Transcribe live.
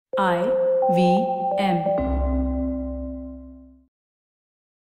IVM.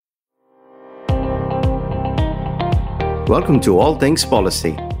 Welcome to All Things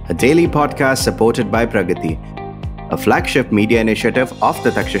Policy, a daily podcast supported by Pragati, a flagship media initiative of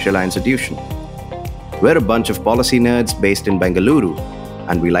the Takshashila Institution. We're a bunch of policy nerds based in Bengaluru,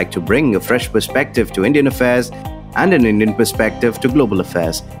 and we like to bring a fresh perspective to Indian affairs and an Indian perspective to global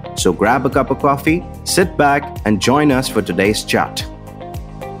affairs. So grab a cup of coffee, sit back, and join us for today's chat.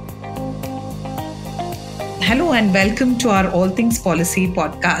 Hello and welcome to our All Things Policy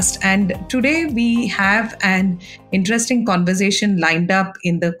podcast. And today we have an interesting conversation lined up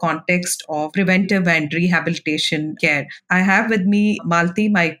in the context of preventive and rehabilitation care. I have with me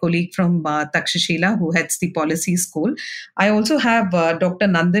Malti, my colleague from Takshashila, who heads the policy school. I also have Dr.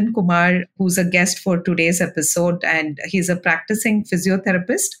 Nandan Kumar, who's a guest for today's episode, and he's a practicing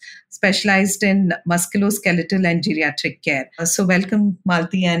physiotherapist specialized in musculoskeletal and geriatric care. So welcome,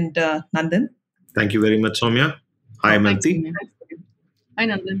 Malti and Nandan. Thank you very much, Soumya. Hi, Malti. Hi,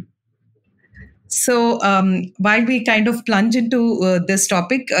 Nandan. So while we kind of plunge into this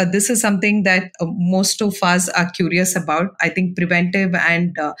topic, this is something that most of us are curious about. I think preventive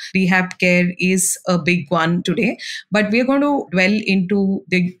and rehab care is a big one today, but we're going to dwell into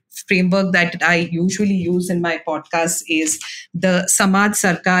the framework that I usually use in my podcast is the Samaj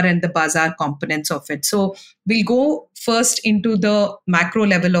Sarkar and the Bazaar components of it. So we'll go first into the macro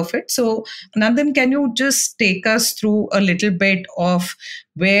level of it. So Nandan, can you just take us through a little bit of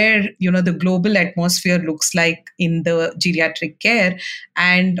where, the global atmosphere looks like in the geriatric care,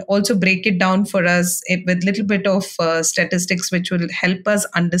 and also break it down for us with a little bit of statistics, which will help us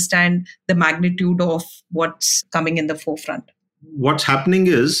understand the magnitude of what's coming in the forefront. What's happening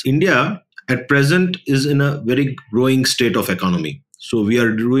is India at present is in a very growing state of economy. So we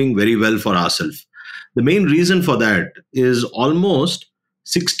are doing very well for ourselves. The main reason for that is almost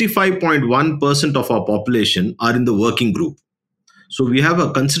 65.1% of our population are in the working group. So we have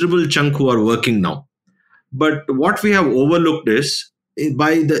a considerable chunk who are working now. But what we have overlooked is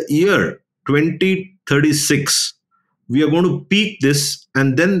by the year 2036, we are going to peak this,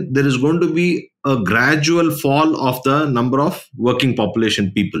 and then there is going to be a gradual fall of the number of working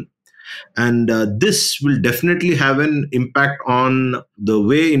population people. And this will definitely have an impact on the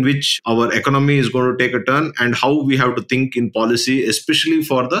way in which our economy is going to take a turn and how we have to think in policy, especially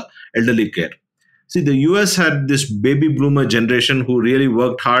for the elderly care. See, the US had this baby boomer generation who really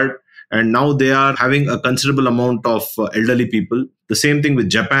worked hard, and now they are having a considerable amount of elderly people. The same thing with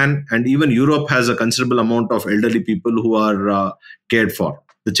Japan, and even Europe has a considerable amount of elderly people who are cared for.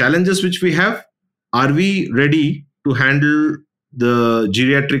 The challenges which we have, are we ready to handle the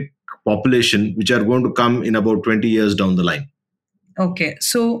geriatric population which are going to come in about 20 years down the line? Okay,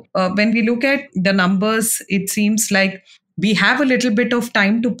 so when we look at the numbers, it seems like we have a little bit of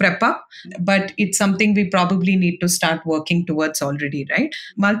time to prep up, but it's something we probably need to start working towards already, right?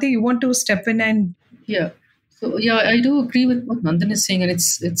 Malti, you want to step in and... Yeah. So, I do agree with what Nandan is saying, and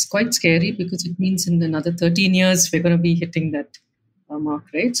it's quite scary because it means in another 13 years, we're going to be hitting that mark,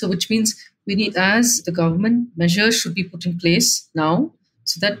 right? So, which means we need, as the government, measures should be put in place now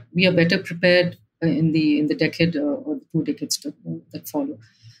so that we are better prepared in the decade or the 2 decades that follow.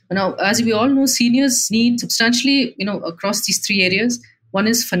 Now, as we all know, seniors need substantially, across these 3 areas. One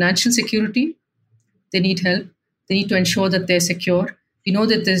is financial security. They need help. They need to ensure that they're secure. We know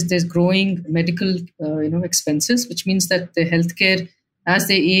that there's growing medical, expenses, which means that the healthcare, as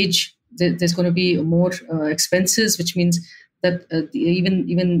they age, there's going to be more expenses, which means that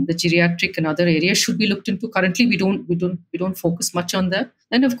even the geriatric and other areas should be looked into. Currently, we don't focus much on that.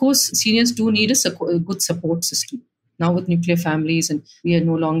 And of course, seniors do need a good support system. Now with nuclear families, and we are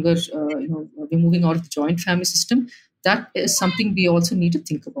no longer, we're moving out of the joint family system. That is something we also need to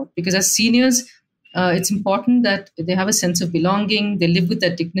think about, because as seniors, it's important that they have a sense of belonging, they live with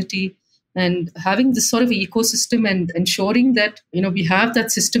that dignity, and having this sort of ecosystem and ensuring that, we have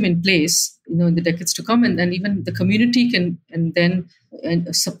that system in place, in the decades to come, and even the community can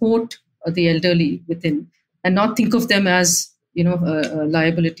and support the elderly within, and not think of them as, a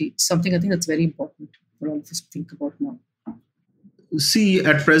liability. Something I think that's very important for all of us to think about now. See,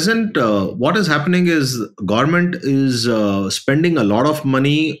 at present, what is happening is government is spending a lot of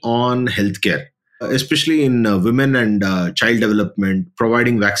money on healthcare, especially in women and child development,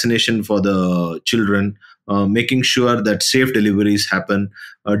 providing vaccination for the children, making sure that safe deliveries happen,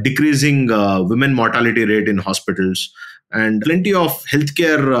 decreasing women mortality rate in hospitals. And plenty of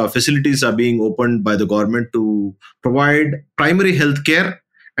healthcare facilities are being opened by the government to provide primary healthcare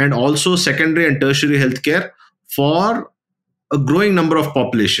and also secondary and tertiary healthcare for a growing number of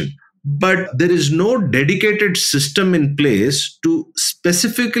population. but there is no dedicated system in place to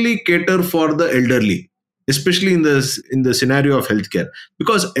specifically cater for the elderly, especially in the scenario of healthcare,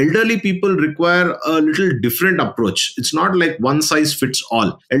 because elderly people require a little different approach. It's not like one size fits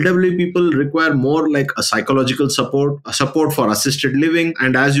all. Elderly people require more like a psychological support, a support for assisted living,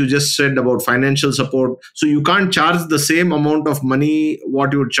 and as you just said about financial support. So you can't charge the same amount of money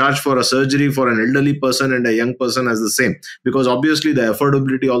what you would charge for a surgery for an elderly person and a young person as the same, because obviously the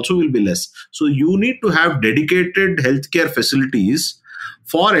affordability also will be less. So you need to have dedicated healthcare facilities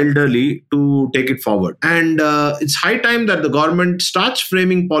for elderly to take it forward. And it's high time that the government starts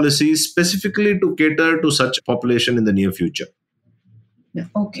framing policies specifically to cater to such population in the near future. Yeah.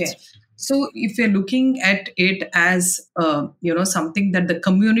 Okay. So if you're looking at it as something that the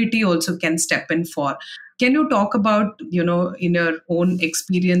community also can step in for, can you talk about, in your own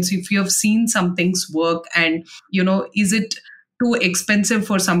experience, if you have seen some things work, and is it too expensive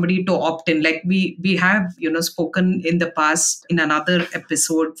for somebody to opt in? Like we have spoken in the past in another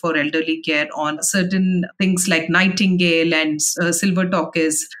episode for elderly care on certain things like Nightingale and Silver Talk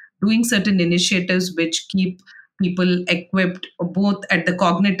is doing certain initiatives which keep people equipped both at the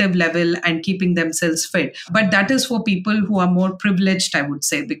cognitive level and keeping themselves fit. But that is for people who are more privileged, I would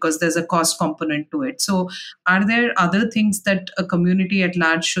say, because there's a cost component to it. So are there other things that a community at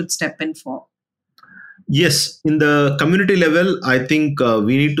large should step in for? Yes, in the community level, I think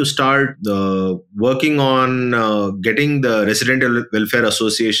we need to start working on getting the resident welfare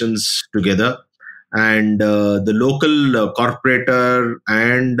associations together, and the local corporator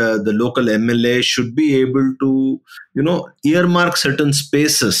and the local MLA should be able to, earmark certain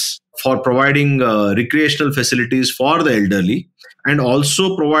spaces for providing recreational facilities for the elderly, and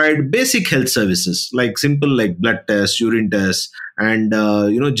also provide basic health services like simple like blood tests, urine tests, and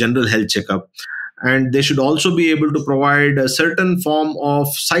general health checkup. And they should also be able to provide a certain form of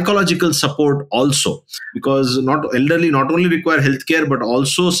psychological support also, because not elderly not only require healthcare but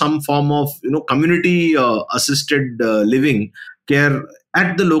also some form of community assisted living care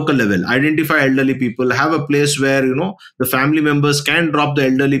at the local level. Identify elderly people, have a place where the family members can drop the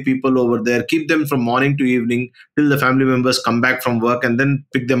elderly people over there, keep them from morning to evening till the family members come back from work, and then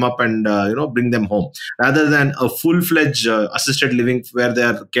pick them up and bring them home, rather than a full-fledged assisted living where they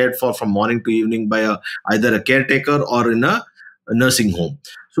are cared for from morning to evening by either a caretaker or in a nursing home.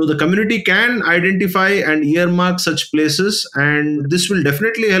 So the community can identify and earmark such places, and this will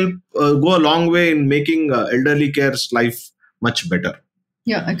definitely help go a long way in making elderly care's life much better.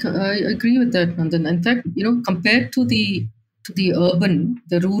 Yeah, I agree with that, Nandan. In fact, compared to the urban,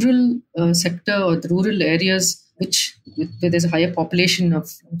 the rural sector or the rural areas, where there's a higher population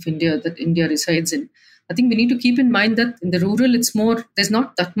of India that India resides in, I think we need to keep in mind that in the rural, there's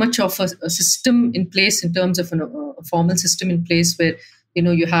not that much of a system in place in terms of a formal system in place where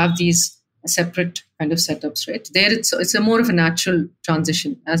you have these separate kind of setups, right? There, it's a more of a natural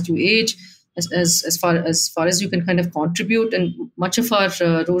transition as you age. As far as you can kind of contribute, and much of our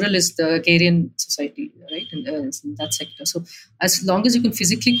rural is the agrarian society, right? And in that sector, so as long as you can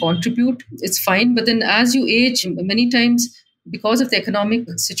physically contribute, it's fine. But then as you age, many times because of the economic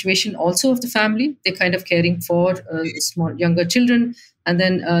situation also of the family, they're kind of caring for small younger children, and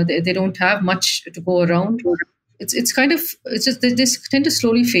then they don't have much to go around. It's just they just tend to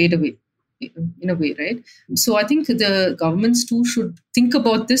slowly fade away in a way, right? So I think the governments too should think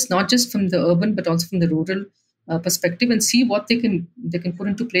about this, not just from the urban but also from the rural perspective, and see what they can put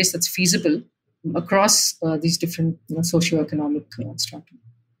into place that's feasible across these different socioeconomic strata.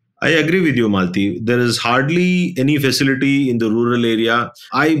 I agree with you, Malti. There is hardly any facility in the rural area.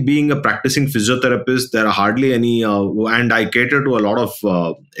 I, being a practicing physiotherapist, there are hardly any, and I cater to a lot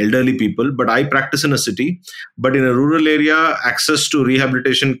of elderly people, but I practice in a city. But in a rural area, access to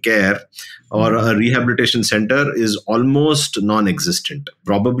rehabilitation care or a rehabilitation center is almost non-existent.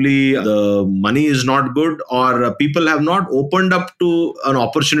 Probably the money is not good, or people have not opened up to an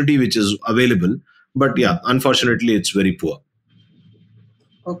opportunity which is available. But yeah, unfortunately, it's very poor.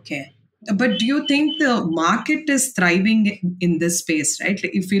 Okay. But do you think the market is thriving in this space, right?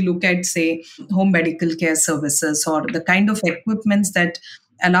 If you look at, say, home medical care services or the kind of equipments that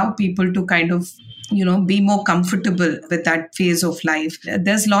allow people to kind of, be more comfortable with that phase of life,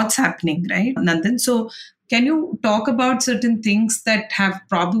 there's lots happening, right, Nandan? So can you talk about certain things that have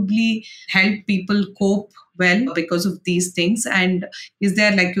probably helped people cope well because of these things? And is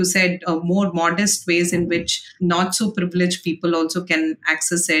there, like you said, more modest ways in which not so privileged people also can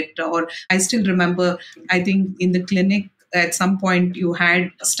access it? Or I still remember, I think in the clinic, at some point you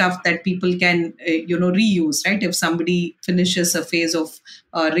had stuff that people can, reuse, right? If somebody finishes a phase of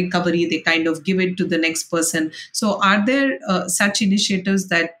recovery, they kind of give it to the next person. So are there such initiatives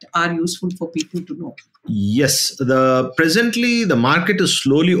that are useful for people to know? Yes, the presently the market is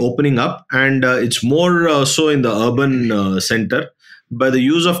slowly opening up, and it's more so in the urban center. By the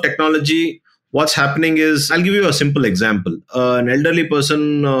use of technology, what's happening is, I'll give you a simple example. An elderly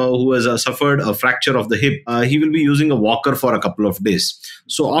person who has suffered a fracture of the hip, he will be using a walker for a couple of days.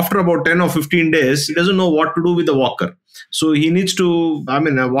 So after about 10 or 15 days, he doesn't know what to do with the walker. So he needs to, I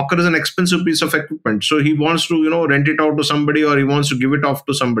mean, a walker is an expensive piece of equipment. So he wants to, rent it out to somebody, or he wants to give it off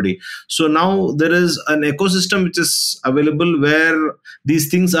to somebody. So now there is an ecosystem which is available where these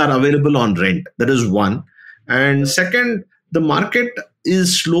things are available on rent. That is one. And second, the market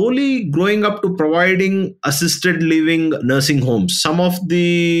is slowly growing up to providing assisted living nursing homes. Some of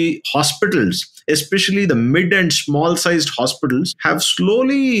the hospitals, especially the mid and small sized hospitals, have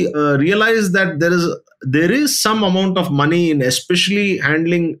slowly realized that there is some amount of money in especially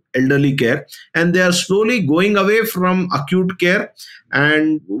handling elderly care, and they are slowly going away from acute care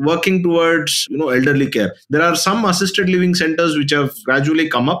and working towards elderly care. There are some assisted living centers which have gradually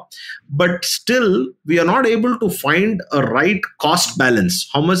come up, but still we are not able to find a right cost balance,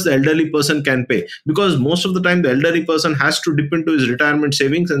 how much the elderly person can pay, because most of the time the elderly person has to dip into his retirement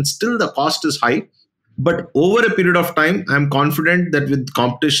savings, and still the cost is high. But over a period of time, I'm confident that with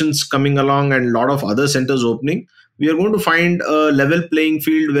competitions coming along and a lot of other centers opening, we are going to find a level playing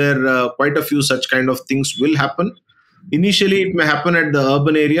field where quite a few such kind of things will happen. Initially, it may happen at the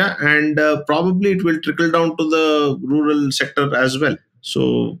urban area, and probably it will trickle down to the rural sector as well.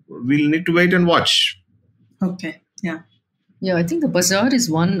 So we'll need to wait and watch. Okay. Yeah. Yeah, I think the bazaar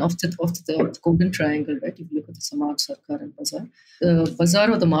is one of the golden triangle, right? If you look at the Samaj, Sarkar, and bazaar, the bazaar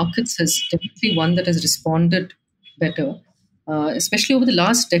or the markets has definitely one that has responded better. Especially over the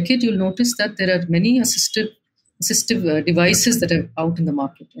last decade, you'll notice that there are many assistive devices that are out in the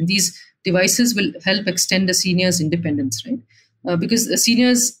market, and these devices will help extend a senior's independence, right? Because the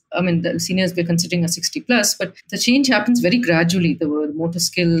seniors we're considering are 60 plus, but the change happens very gradually. The motor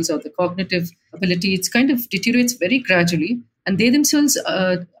skills or the cognitive ability, it's kind of deteriorates very gradually. And they themselves,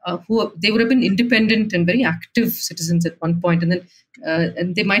 they would have been independent and very active citizens at one point, and then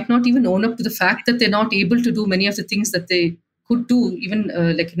and they might not even own up to the fact that they're not able to do many of the things that they could do even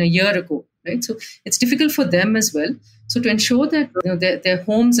like in a year ago, right? So it's difficult for them as well. So to ensure that their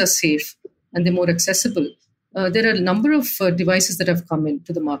homes are safe and they're more accessible, there are a number of devices that have come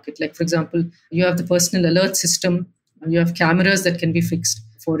into the market. Like, for example, you have the personal alert system. You have cameras that can be fixed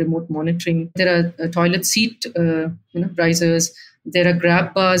for remote monitoring. There are toilet seat risers. There are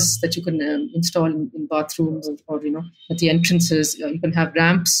grab bars that you can install in bathrooms or at the entrances. You can have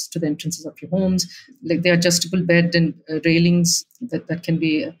ramps to the entrances of your homes. Like the adjustable bed and railings that can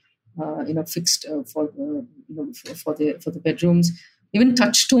be fixed for the bedrooms. Even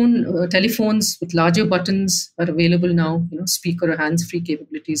touch-tone telephones with larger buttons are available now. Speaker or hands-free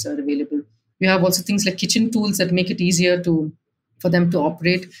capabilities are available. You have also things like kitchen tools that make it easier for them to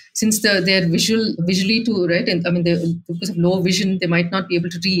operate, since they're visually too, right? And because of low vision, they might not be able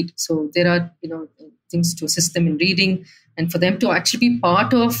to read. So there are things to assist them in reading, and for them to actually be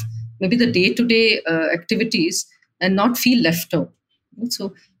part of maybe the day-to-day activities and not feel left out.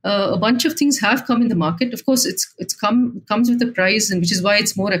 So a bunch of things have come in the market. Of course, it comes with a price, and which is why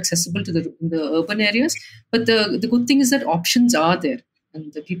it's more accessible to the urban areas. But the good thing is that options are there,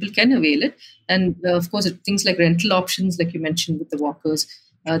 and the people can avail it. And of course, things like rental options, like you mentioned with the walkers.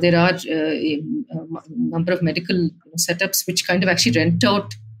 There are a number of medical setups which kind of actually rent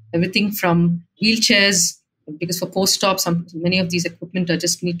out everything from wheelchairs, because for post-op, many of these equipment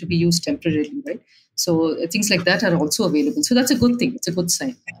just need to be used temporarily, right? So things like that are also available. So that's a good thing. It's a good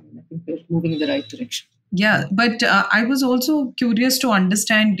sign. I think we're moving in the right direction. Yeah, but I was also curious to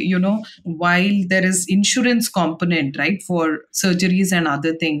understand, while there is insurance component, right, for surgeries and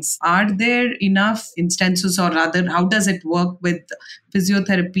other things, are there enough instances, or rather, how does it work with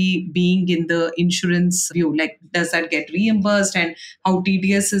physiotherapy being in the insurance view? Like, does that get reimbursed, and how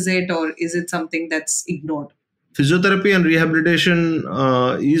tedious is it, or is it something that's ignored? Physiotherapy and rehabilitation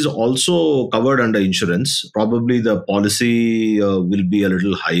is also covered under insurance. Probably the policy will be a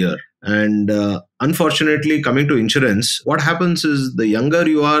little higher. And unfortunately, coming to insurance, what happens is the younger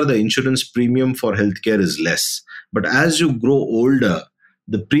you are, the insurance premium for healthcare is less. But as you grow older,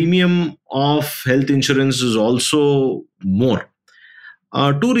 the premium of health insurance is also more.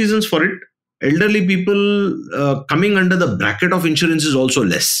 Two reasons for it. Elderly people coming under the bracket of insurance is also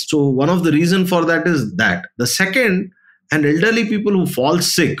less. So one of the reason for that is that. The second, And elderly people who fall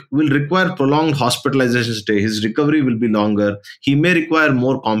sick will require prolonged hospitalization stay. His recovery will be longer. He may require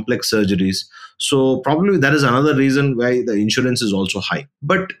more complex surgeries. So probably that is another reason why the insurance is also high.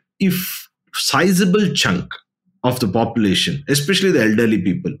 But if sizable chunk of the population, especially the elderly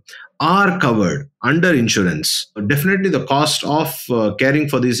people, are covered under insurance, definitely the cost of caring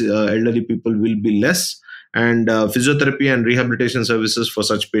for these elderly people will be less. And physiotherapy and rehabilitation services for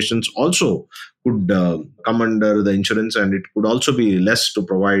such patients also could come under the insurance, and it could also be less to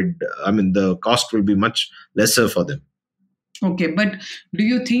provide. I mean, the cost will be much lesser for them. Okay, but do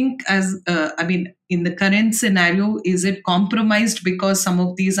you think, in the current scenario, is it compromised because some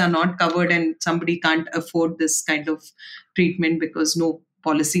of these are not covered and somebody can't afford this kind of treatment because no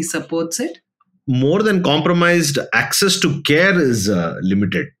policy supports it? More than compromised, access to care is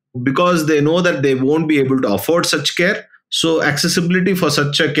limited because they know that they won't be able to afford such care. So accessibility for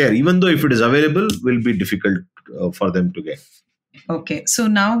such a care, even though if it is available, will be difficult for them to get. Okay, so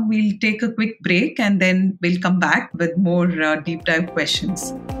now we'll take a quick break and then we'll come back with more deep dive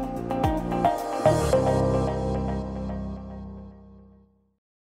questions.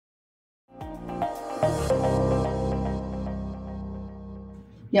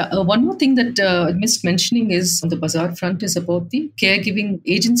 Yeah, one more thing that I missed mentioning is on the bazaar front is about the caregiving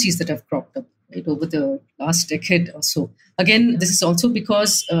agencies that have cropped up right over the last decade or so. Again, this is also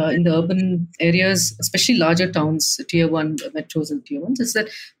because in the urban areas, especially larger towns, tier 1 metros and tier 1s, is that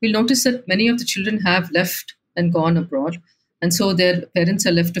we'll notice that many of the children have left and gone abroad. And so their parents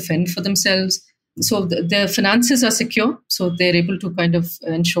are left to fend for themselves. So their finances are secure, so they're able to kind of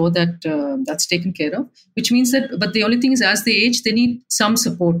ensure that that's taken care of. Which means that, but the only thing is, as they age, they need some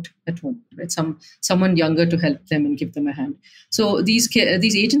support at home, right? Someone younger to help them and give them a hand. So these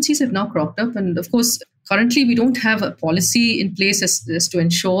agencies have now cropped up, and of course, currently we don't have a policy in place as to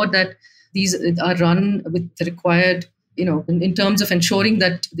ensure that these are run with the required, in terms of ensuring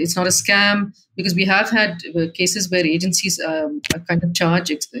that it's not a scam, because we have had cases where agencies kind of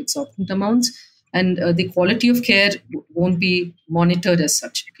charge exorbitant amounts, and the quality of care won't be monitored as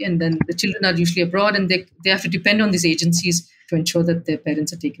such. And then the children are usually abroad, and they have to depend on these agencies to ensure that their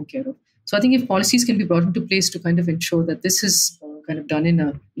parents are taken care of. So I think if policies can be brought into place to kind of ensure that this is kind of done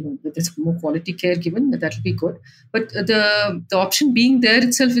in with this more quality care given, that will be good. But the option being there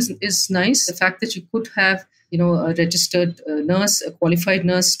itself is nice. The fact that you could have a registered nurse, a qualified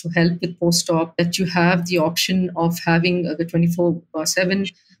nurse to help with post-op, that you have the option of having a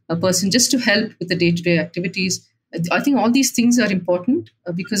 24/7 person just to help with the day-to-day activities. I think all these things are important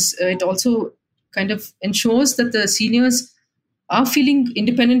because it also kind of ensures that the seniors are feeling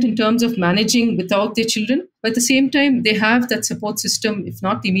independent in terms of managing without their children. But at the same time, they have that support system. If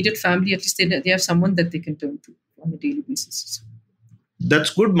not the immediate family, at least they have someone that they can turn to on a daily basis. That's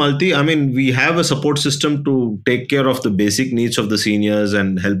good, Malti. I mean, we have a support system to take care of the basic needs of the seniors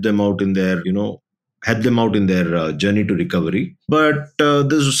and help them out in their, journey to recovery. But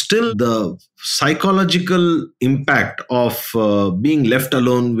there's still the psychological impact of being left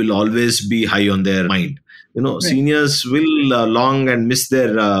alone will always be high on their mind. Right. Seniors will long and miss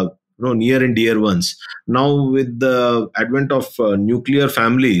their near and dear ones. Now, with the advent of nuclear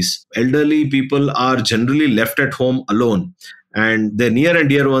families, elderly people are generally left at home alone, and their near and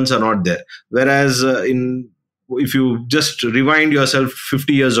dear ones are not there. Whereas if you just rewind yourself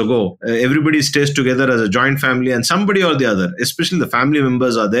 50 years ago, everybody stays together as a joint family, and somebody or the other, especially the family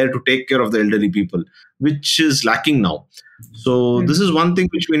members, are there to take care of the elderly people, which is lacking now. So this is one thing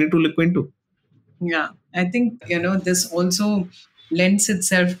which we need to look into. Yeah, I think, this also lends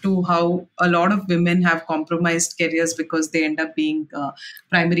itself to how a lot of women have compromised careers because they end up being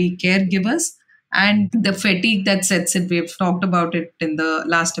primary caregivers. And the fatigue that sets in, we've talked about it in the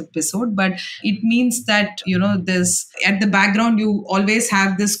last episode, but it means that, this at the background, you always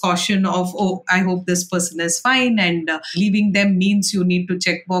have this caution of, oh, I hope this person is fine. And leaving them means you need to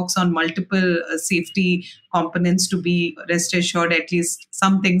check box on multiple safety components to be rest assured at least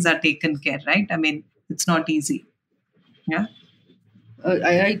some things are taken care, right? I mean, it's not easy. Yeah.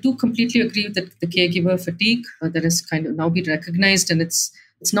 I do completely agree that the caregiver fatigue that has kind of now been recognized, and it's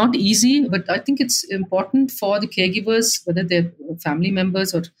not easy, but I think it's important for the caregivers, whether they're family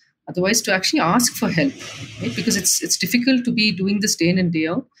members or otherwise, to actually ask for help, right? Because it's difficult to be doing this day in and day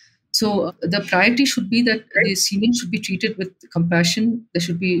out. So the priority should be that the seniors should be treated with compassion. They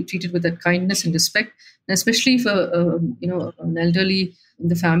should be treated with that kindness and respect, and especially if an elderly in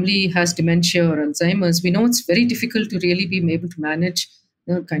the family has dementia or Alzheimer's. We know it's very difficult to really be able to manage,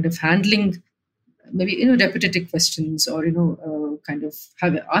 kind of handling maybe repetitive questions, or kind of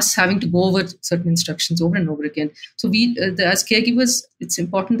have us having to go over certain instructions over and over again. So we as caregivers, it's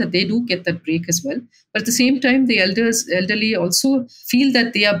important that they do get that break as well. But at the same time, the elderly also feel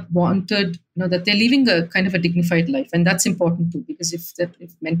that they are wanted, that they're living a kind of a dignified life, and that's important too, because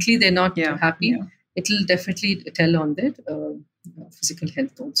if mentally they're not happy, it'll definitely tell on their physical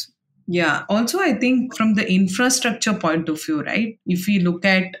health also. Yeah. Also, I think from the infrastructure point of view, right? If we look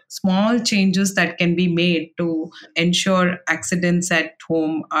at small changes that can be made to ensure accidents at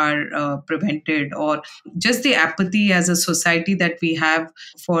home are prevented, or just the apathy as a society that we have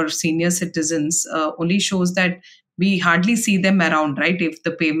for senior citizens only shows that we hardly see them around, right? If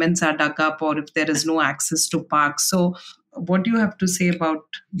the pavements are dug up or if there is no access to parks. So what do you have to say about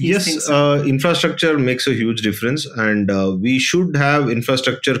these things? Infrastructure makes a huge difference, and we should have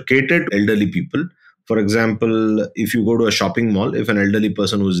infrastructure catered to elderly people. For example, if you go to a shopping mall, if an elderly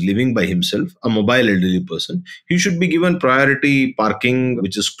person who is living by himself, a mobile elderly person, he should be given priority parking,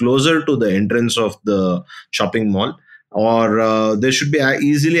 which is closer to the entrance of the shopping mall. Or there should be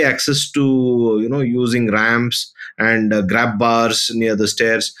easily access to, using ramps and grab bars near the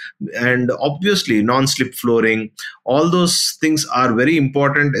stairs, and obviously non-slip flooring. All those things are very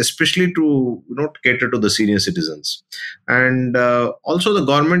important, especially to cater to the senior citizens. And also the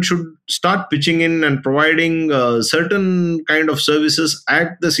government should start pitching in and providing certain kind of services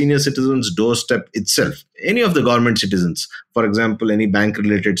at the senior citizens doorstep itself. Any of the government citizens, for example, any bank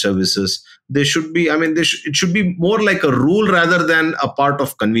related services, they should be, it should be more like a rule rather than a part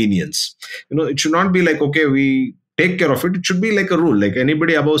of convenience. It should not be like, okay, we take care of it. It should be like a rule, like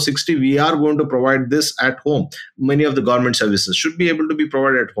anybody above 60, we are going to provide this at home. Many of the government services should be able to be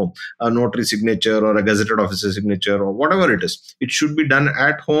provided at home. A notary signature or a gazetted officer signature or whatever it is, it should be done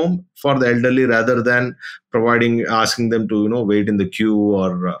at home for the elderly rather than asking them to wait in the queue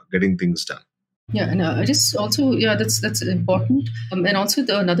or getting things done. Yeah, and I just also, that's important. And also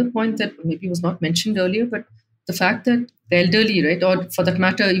another point that maybe was not mentioned earlier, but the fact that the elderly, right, or for that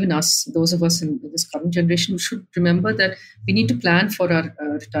matter, even us, those of us in this current generation, should remember that we need to plan for our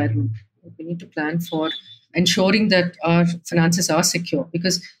retirement. We need to plan for ensuring that our finances are secure,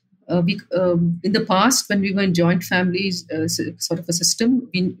 because we in the past, when we were in joint families, sort of a system,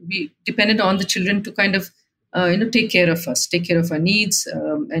 we depended on the children to kind of take care of us, take care of our needs,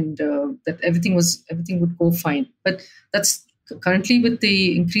 and that everything would go fine. But that's currently, with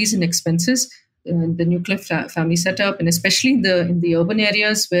the increase in expenses, the nuclear family setup, and especially in the urban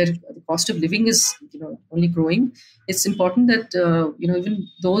areas where the cost of living is only growing, it's important that even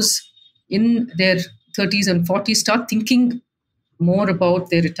those in their 30s and 40s start thinking more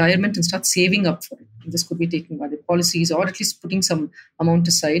about their retirement and start saving up for it. This could be taken by the policies, or at least putting some amount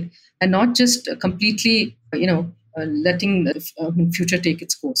aside, and not just completely, letting the future take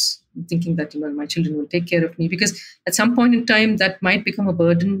its course, thinking that my children will take care of me, because at some point in time that might become a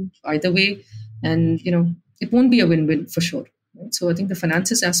burden either way, and it won't be a win-win for sure. Right? So I think the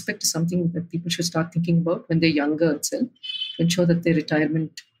finances aspect is something that people should start thinking about when they're younger itself, to ensure that their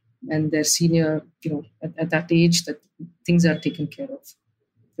retirement and their senior, at that age, that things are taken care of.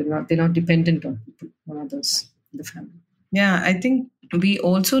 They're not dependent on people, on others in the family. Yeah, I think we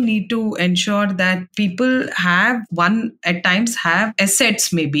also need to ensure that people at times have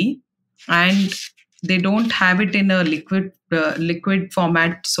assets maybe, and they don't have it in a liquid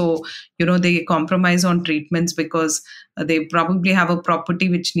format. So, they compromise on treatments because they probably have a property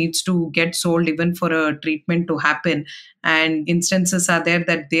which needs to get sold even for a treatment to happen. And instances are there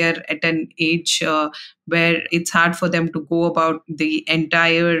that they are at an age where it's hard for them to go about the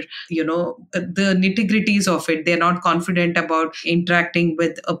entire, the nitty-gritties of it. They're not confident about interacting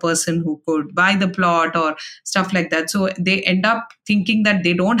with a person who could buy the plot or stuff like that. So they end up thinking that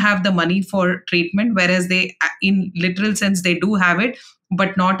they don't have the money for treatment, whereas they, in literal sense, they do have it,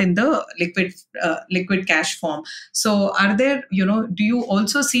 but not in the liquid cash form. So are there, do you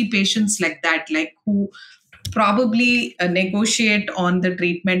also see patients like that, like who probably negotiate on the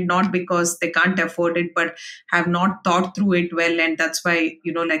treatment, not because they can't afford it, but have not thought through it well? And that's why,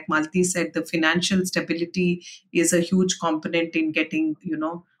 like Malti said, the financial stability is a huge component in getting,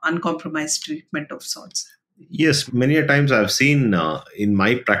 uncompromised treatment of sorts. Yes, many a times I've seen in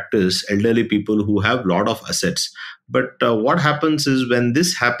my practice elderly people who have a lot of assets. But what happens is, when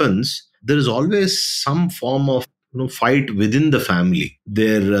this happens, there is always some form of fight within the family.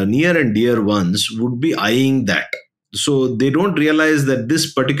 Their near and dear ones would be eyeing that. So they don't realize that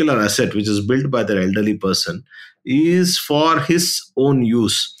this particular asset, which is built by their elderly person, is for his own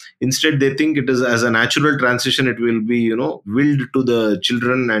use. Instead, they think it is as a natural transition. It will be, willed to the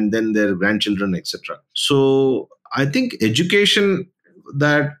children and then their grandchildren, etc. So I think education,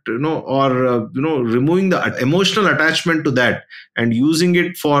 that, or removing the emotional attachment to that and using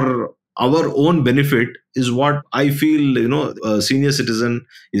it for our own benefit is what I feel, a senior citizen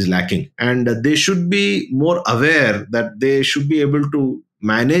is lacking. And they should be more aware that they should be able to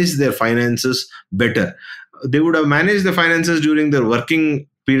manage their finances better. They would have managed the finances during their working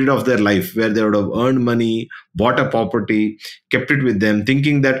period of their life, where they would have earned money, bought a property, kept it with them,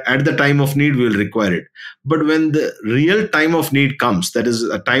 thinking that at the time of need we will require it. But when the real time of need comes, that is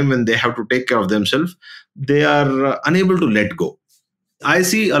a time when they have to take care of themselves, they are unable to let go. I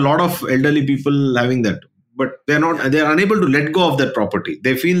see a lot of elderly people having that, but they're unable to let go of that property.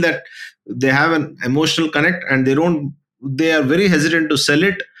 They feel that they have an emotional connect, and they are very hesitant to sell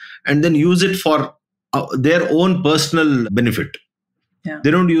it and then use it for their own personal benefit. Yeah.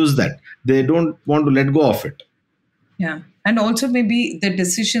 They don't use that. They don't want to let go of it. Yeah. And also maybe the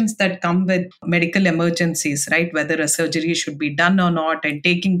decisions that come with medical emergencies, right? Whether a surgery should be done or not, and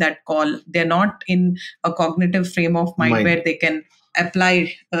taking that call, they're not in a cognitive frame of mind where they can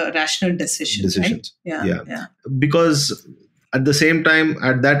apply rational decisions. Right? Yeah. Because at the same time,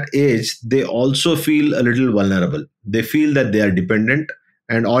 at that age, they also feel a little vulnerable. They feel that they are dependent,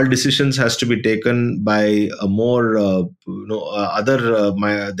 and all decisions has to be taken by a more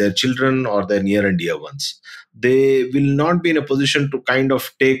their children or their near and dear ones. They will not be in a position to kind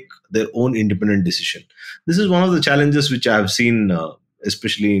of take their own independent decision. This is one of the challenges which I have seen,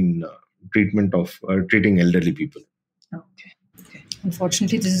 especially in treating elderly people. Okay.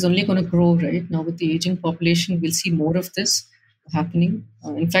 Unfortunately, this is only going to grow, right? Now with the aging population, we'll see more of this happening.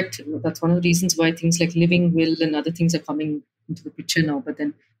 In fact, that's one of the reasons why things like living will and other things are coming into the picture now. But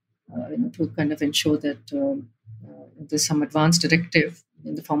then, to kind of ensure that there's some advanced directive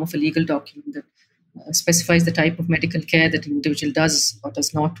in the form of a legal document that specifies the type of medical care that an individual does or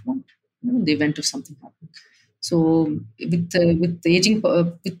does not want in the event of something happening. So with the aging,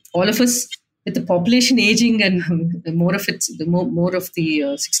 with all of us, with the population aging and more of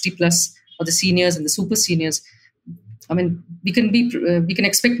the 60 plus or the seniors and the super seniors, I mean, we can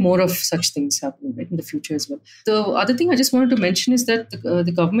expect more of such things happening, right, in the future as well. The other thing I just wanted to mention is that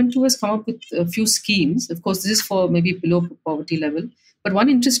the government too has come up with a few schemes. Of course, this is for maybe below poverty level, but one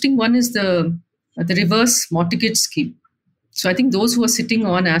interesting one is the reverse mortgage scheme. So I think those who are sitting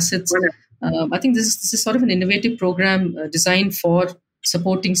on assets, I think this is sort of an innovative program designed for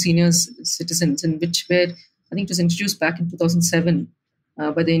supporting senior citizens, where I think it was introduced back in 2007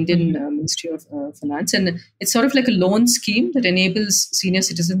 by the Indian Ministry of Finance. And it's sort of like a loan scheme that enables senior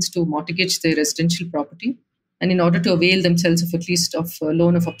citizens to mortgage their residential property, and in order to avail themselves of at least of a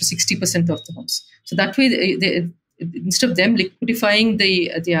loan of up to 60% of the house. So that way, they, instead of them liquidifying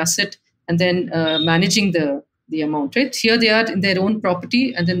the asset and then managing the amount, right? Here they are in their own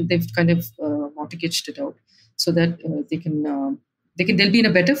property, and then they've kind of mortgaged it out so that they'll be in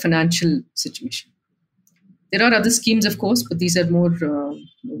a better financial situation. There are other schemes, of course, but these are more,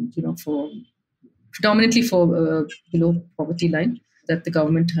 predominantly for below poverty line that the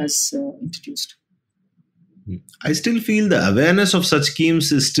government has introduced. I still feel the awareness of such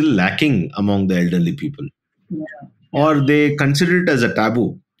schemes is still lacking among the elderly people. Yeah. Or they consider it as a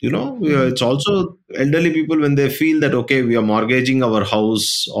taboo. It's also elderly people, when they feel that, okay, we are mortgaging our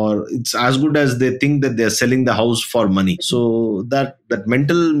house, or it's as good as they think that they're selling the house for money. So that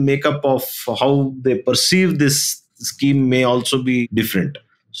mental makeup of how they perceive this scheme may also be different.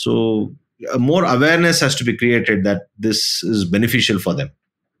 So more awareness has to be created that this is beneficial for them.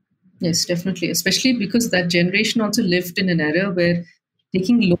 Yes, definitely. Especially because that generation also lived in an era where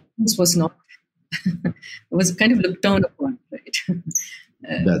taking loans was not, was kind of looked down upon, right?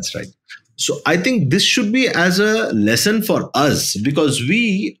 That's right. So I think this should be as a lesson for us, because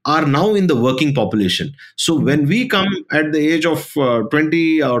we are now in the working population. So when we come at the age of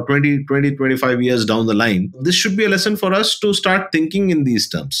 20 or 25 years down the line, this should be a lesson for us to start thinking in these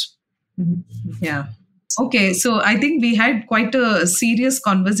terms. Yeah. Okay, so I think we had quite a serious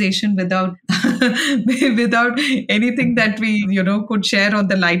conversation without anything that we could share on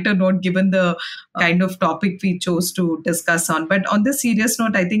the lighter note, given the kind of topic we chose to discuss on. But on the serious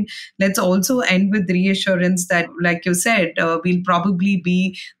note, I think let's also end with reassurance that, like you said, we'll probably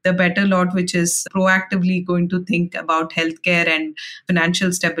be the better lot, which is proactively going to think about healthcare and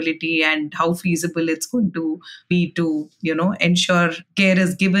financial stability and how feasible it's going to be to ensure care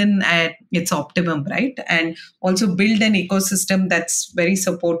is given at its optimum, right? And also build an ecosystem that's very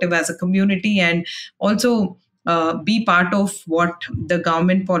supportive as a community, and also be part of what the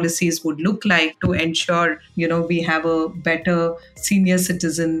government policies would look like to ensure, we have a better senior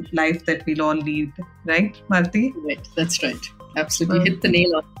citizen life that we'll all lead. Right, Malti? Right, that's right. Absolutely. Hit the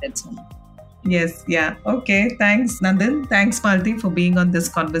nail on the head, Sana. Yes, yeah. Okay, thanks, Nandan. Thanks, Malti, for being on this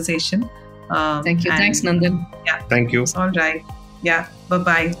conversation. Thank you. Thanks, Nandan. Yeah. Thank you. All right. Yeah.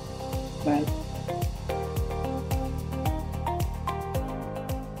 Bye-bye. Bye.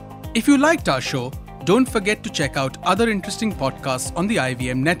 If you liked our show, don't forget to check out other interesting podcasts on the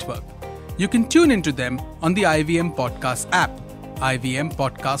IVM network. You can tune into them on the IVM Podcast app,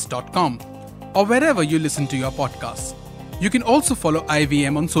 ivmpodcast.com, or wherever you listen to your podcasts. You can also follow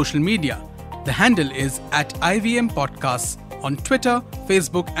IVM on social media. The handle is @IVM Podcasts on Twitter,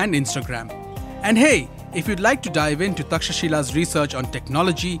 Facebook, and Instagram. And hey, if you'd like to dive into Takshashila's research on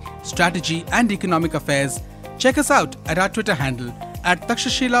technology, strategy, and economic affairs, check us out at our Twitter handle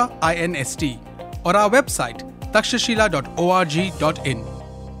 @TakshashilaINST or our website takshashila.org.in.